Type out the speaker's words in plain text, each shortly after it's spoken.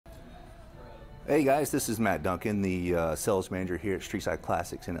Hey guys, this is Matt Duncan, the sales manager here at Streetside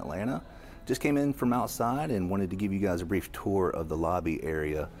Classics in Atlanta. Just came in from outside and wanted to give you guys a brief tour of the lobby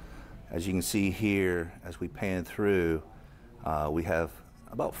area. As you can see here, as we pan through, we have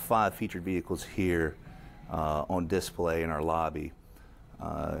about 5 featured vehicles here on display in our lobby.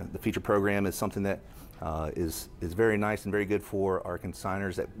 The feature program is something that is very nice and very good for our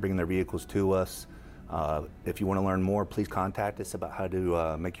consigners that bring their vehicles to us. If you want to learn more, please contact us about how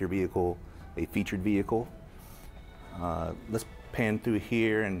to make your vehicle a featured vehicle. Let's pan through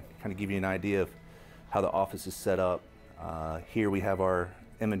here and kind of give you an idea of how the office is set up. Here we have our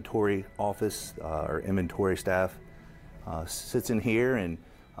inventory office. Our inventory staff sits in here and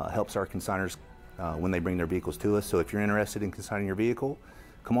helps our consigners when they bring their vehicles to us. So if you're interested in consigning your vehicle,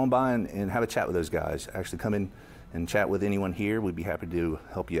 come on by and have a chat with those guys. Actually come in and chat with anyone here. We'd be happy to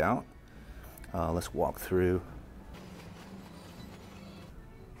help you out. Let's walk through.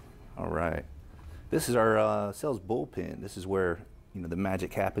 All right, this is our sales bullpen. This is where the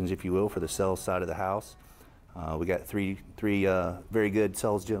magic happens, if you will, for the sales side of the house. We got three very good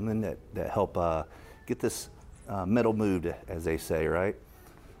sales gentlemen that help get this metal moved, as they say, right?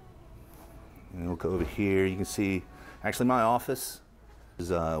 And we'll go over here. You can see, actually, my office is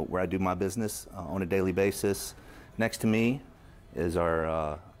where I do my business on a daily basis. Next to me is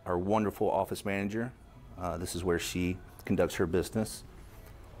our wonderful office manager. This is where she conducts her business.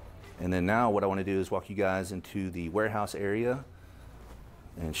 And then now what I want to do is walk you guys into the warehouse area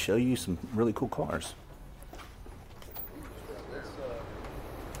and show you some really cool cars.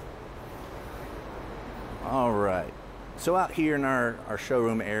 All right, so out here in our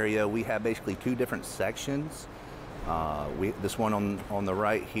showroom area, we have basically 2 different sections. This one on the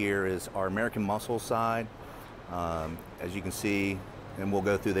right here is our American Muscle side. As you can see, and we'll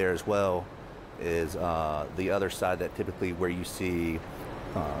go through there as well, is the other side that typically where you see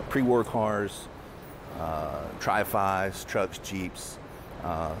pre-war cars, Tri-5s, trucks, Jeeps.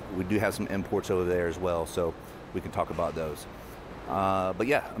 We do have some imports over there as well, so we can talk about those. But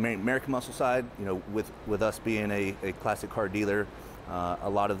yeah, I mean, American Muscle side, with us being a classic car dealer, a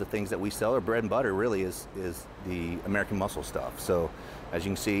lot of the things that we sell, our bread and butter really is the American Muscle stuff. So as you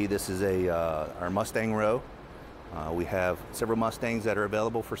can see, this is our Mustang row. We have several Mustangs that are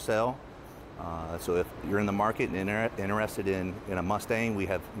available for sale. So if you're in the market and interested in a Mustang, we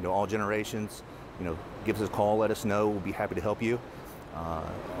have all generations. Give us a call, let us know. We'll be happy to help you.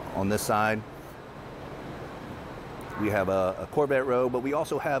 On this side, we have a Corvette row, but we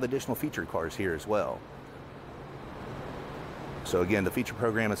also have additional featured cars here as well. So again, the feature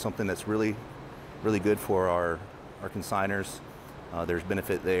program is something that's really good for our consigners. There's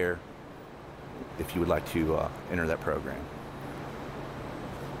benefit there if you would like to enter that program.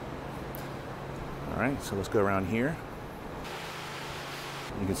 All right, so let's go around here.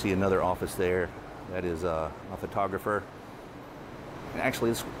 You can see another office there. That is a photographer. And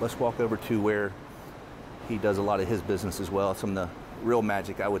actually, let's walk over to where he does a lot of his business as well. Some of the real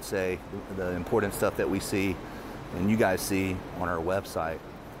magic, I would say, the important stuff that we see and you guys see on our website.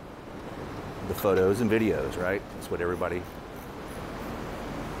 The photos and videos, right? That's what everybody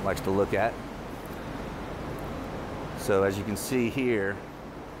likes to look at. So as you can see here,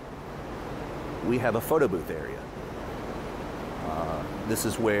 we have a photo booth area. This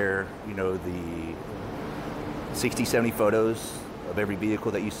is where the 60, 70 photos of every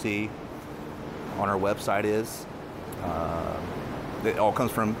vehicle that you see on our website is. It all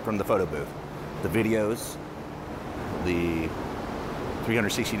comes from the photo booth. The videos, the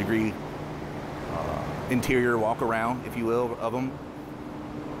 360 degree interior walk around, if you will, of them.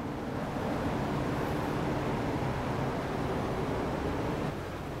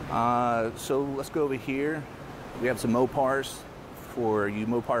 So let's go over here. We have some Mopars for you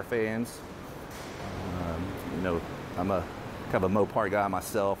Mopar fans. I'm a kind of a Mopar guy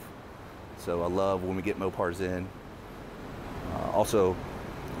myself, so I love when we get Mopars in. Also,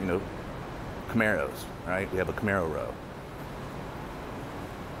 Camaros, right? We have a Camaro row.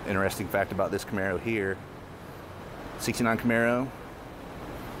 Interesting fact about this Camaro here, 69 Camaro,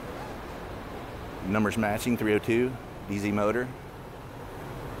 numbers matching, 302, DZ motor.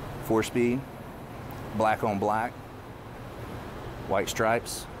 4-speed, black on black, white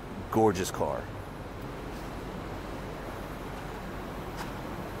stripes, gorgeous car.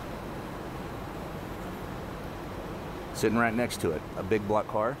 Sitting right next to it, a big block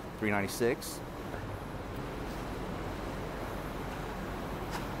car, 396.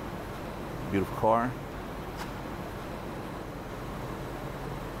 Beautiful car.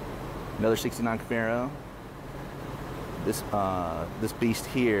 Another 69 Camaro. This beast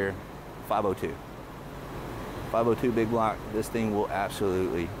here, 502. 502 big block. This thing will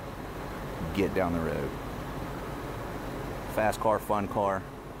absolutely get down the road. Fast car, fun car.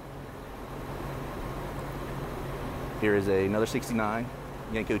 Here is another 69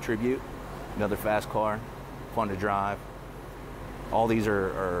 Yenko Tribute, another fast car, fun to drive. All these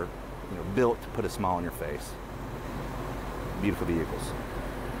are built to put a smile on your face. Beautiful vehicles.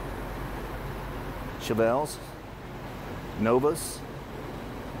 Chevelles, Novas.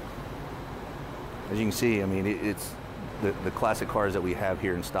 As you can see, I mean, it's the classic cars that we have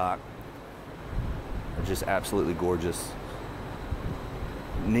here in stock are just absolutely gorgeous.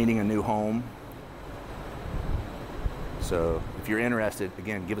 Needing a new home. So if you're interested,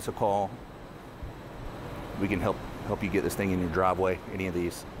 again, give us a call. We can help you get this thing in your driveway, any of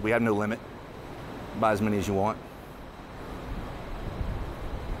these. We have no limit. Buy as many as you want.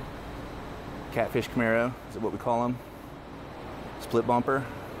 Catfish Camaro, is that what we call them? Split bumper.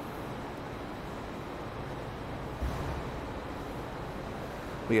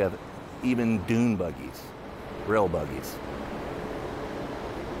 We have even dune buggies, rail buggies.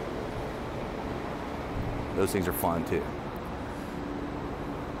 Those things are fun too.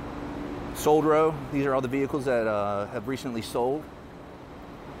 Sold row, these are all the vehicles that have recently sold.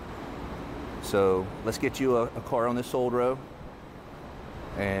 So let's get you a car on this sold row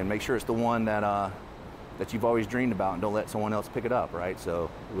and make sure it's the one that you've always dreamed about, and don't let someone else pick it up, right?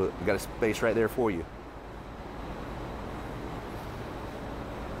 So we've got a space right there for you.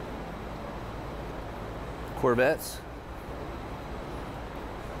 Corvettes.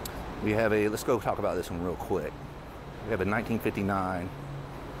 We have let's go talk about this one real quick. We have a 1959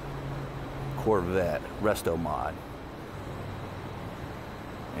 Corvette Resto Mod.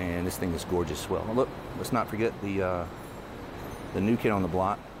 And this thing is gorgeous as well. Look, let's not forget the new kid on the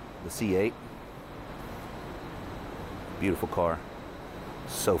block, the C8. Beautiful car.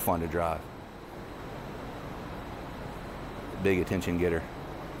 So fun to drive. Big attention getter.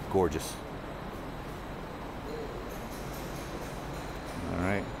 Gorgeous. All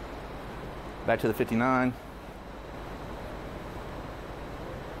right. Back to the 59.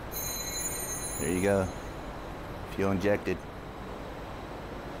 There you go. Fuel injected.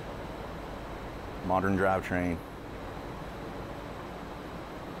 Modern drivetrain.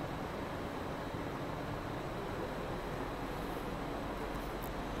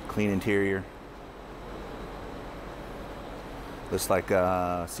 Clean interior. Looks like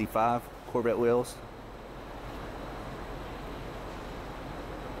C5 Corvette wheels.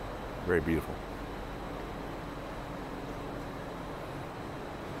 Very beautiful.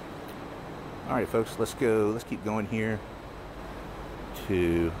 All right, folks, let's keep going here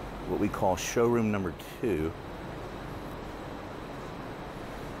to what we call showroom number 2.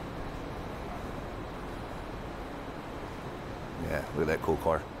 Yeah, look at that cool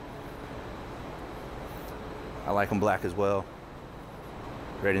car. I like them black as well.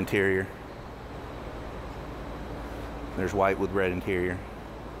 Red interior. There's white with red interior.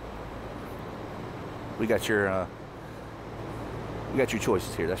 We got your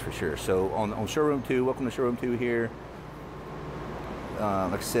choices here, that's for sure. So on showroom 2, welcome to showroom 2 here.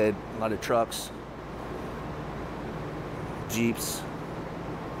 Like I said, a lot of trucks, Jeeps.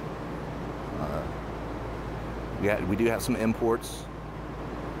 We do have some imports.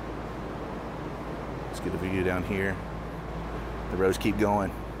 Let's get a view down here. The rows keep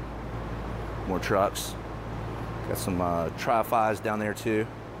going. More trucks. Got some Tri-Fis down there too.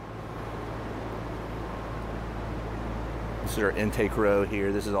 This is our intake row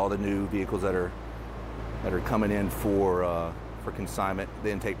here. This is all the new vehicles that are coming in for consignment,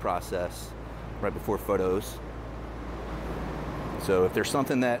 the intake process, right before photos. So if there's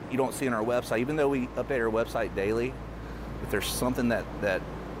something that you don't see on our website, even though we update our website daily, if there's something that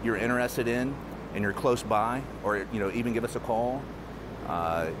you're interested in and you're close by, or even give us a call,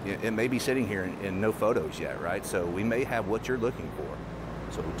 it may be sitting here in no photos yet, right? So we may have what you're looking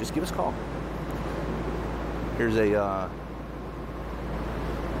for. So just give us a call. Here's a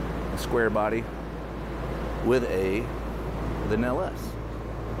square body with an LS.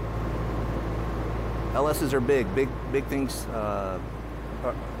 LSs are big things. Of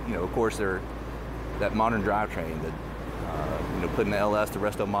course, they're that modern drivetrain. That putting the LS, the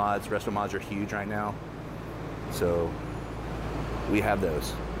Resto Mods. Resto Mods are huge right now, so we have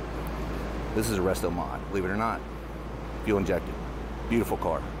those. This is a Resto Mod, believe it or not. Fuel injected. Beautiful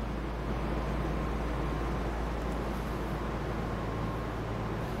car.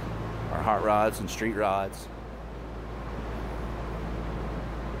 Our hot rods and street rods.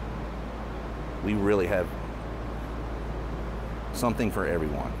 We really have something for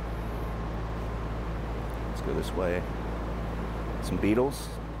everyone. Let's go this way. Some Beetles,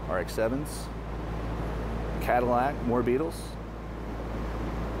 RX-7s. Cadillac, more Beetles.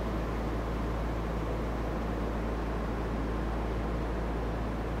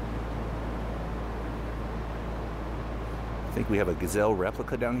 I think we have a Gazelle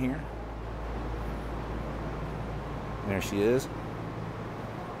replica down here. There she is.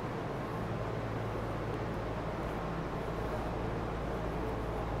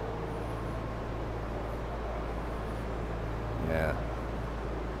 Yeah.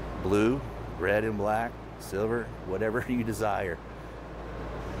 Blue, red and black, silver, whatever you desire.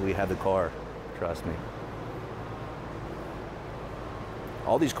 We have the car, trust me.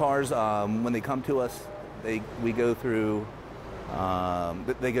 All these cars, when they come to us, we go through.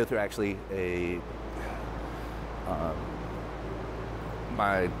 They go through actually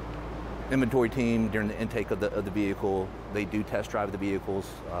my inventory team during the intake of the vehicle. They do test drive the vehicles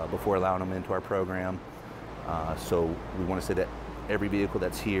before allowing them into our program. So we want to say that every vehicle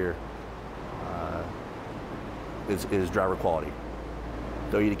that's here is driver quality.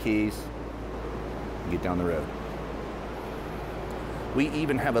 Throw you the keys, get down the road. We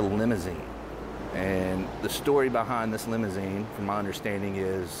even have a limousine. And the story behind this limousine, from my understanding,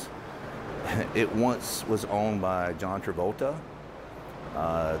 is it once was owned by John Travolta.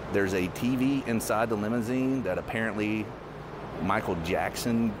 There's a TV inside the limousine that apparently Michael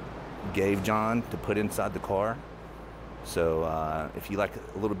Jackson gave John to put inside the car. So if you like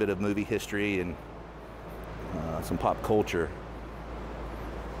a little bit of movie history and some pop culture,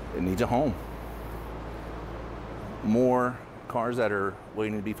 it needs a home. More cars that are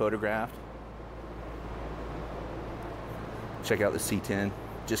waiting to be photographed. Check out the C10,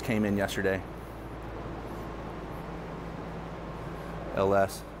 just came in yesterday.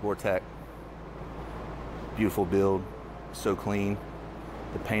 LS, Vortec, beautiful build, so clean.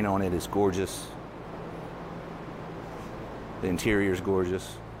 The paint on it is gorgeous. The interior is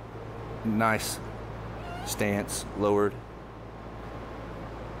gorgeous. Nice stance, lowered.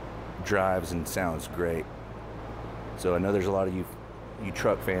 Drives and sounds great. So I know there's a lot of you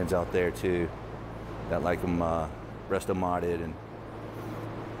truck fans out there too that like them resto modded and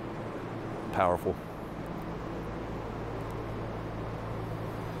powerful.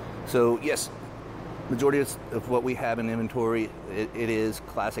 So yes, majority of what we have in inventory, it is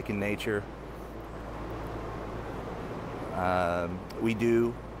classic in nature. We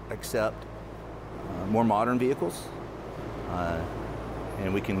do accept more modern vehicles,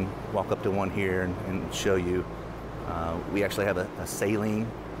 and we can walk up to one here and show you. We actually have a Saline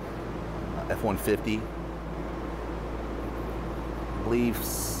F-150, I believe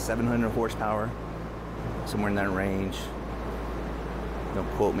 700 horsepower, somewhere in that range. Don't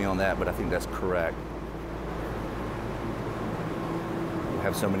quote me on that, but I think that's correct. We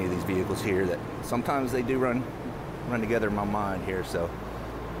have so many of these vehicles here that sometimes they do run together in my mind here, so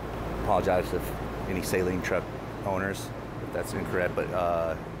apologize if any Saline truck owners if that's incorrect,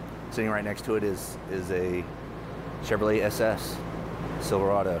 but sitting right next to it is a Chevrolet SS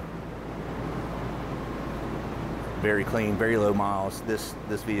Silverado. Very clean, very low miles. This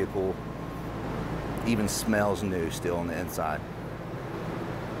vehicle even smells new still on the inside.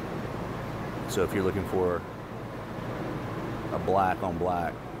 So if you're looking for a black on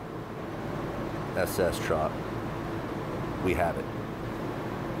black SS truck, we have it.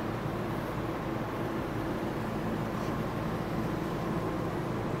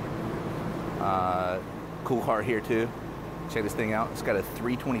 Cool car here too. Check this thing out. It's got a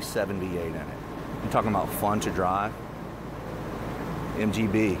 327 V8 in it. You're talking about fun to drive.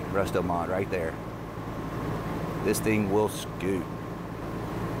 MGB resto mod right there. This thing will scoot.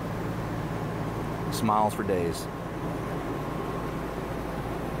 Smiles for days.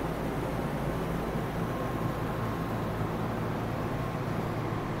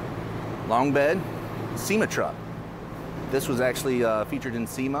 Long bed, SEMA truck. This was actually featured in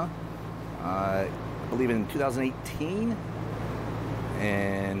SEMA, I believe in 2018,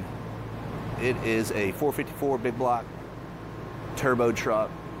 and it is a 454 big block turbo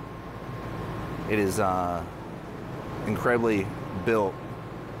truck. It is incredibly built,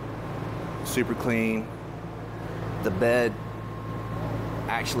 super clean. The bed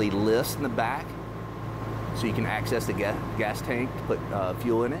actually lifts in the back, so you can access the gas tank to put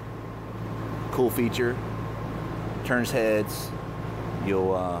fuel in it. Cool feature. Turns heads.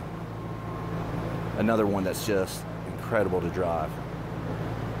 You'll another one that's just incredible to drive.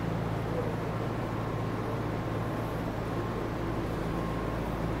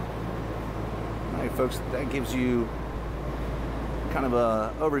 All right, folks, that gives you kind of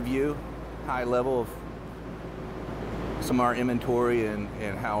a overview, high level of some of our inventory and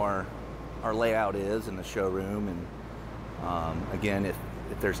how our layout is in the showroom. And again, if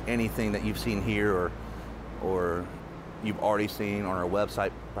there's anything that you've seen here or you've already seen on our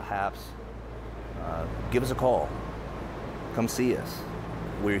website perhaps, give us a call. Come see us.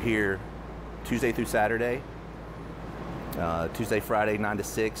 We're here Tuesday through Saturday, Tuesday, Friday, 9 to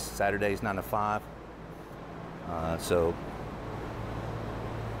 6. Saturdays, 9 to 5. So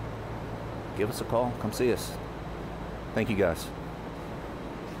give us a call. Come see us. Thank you, guys.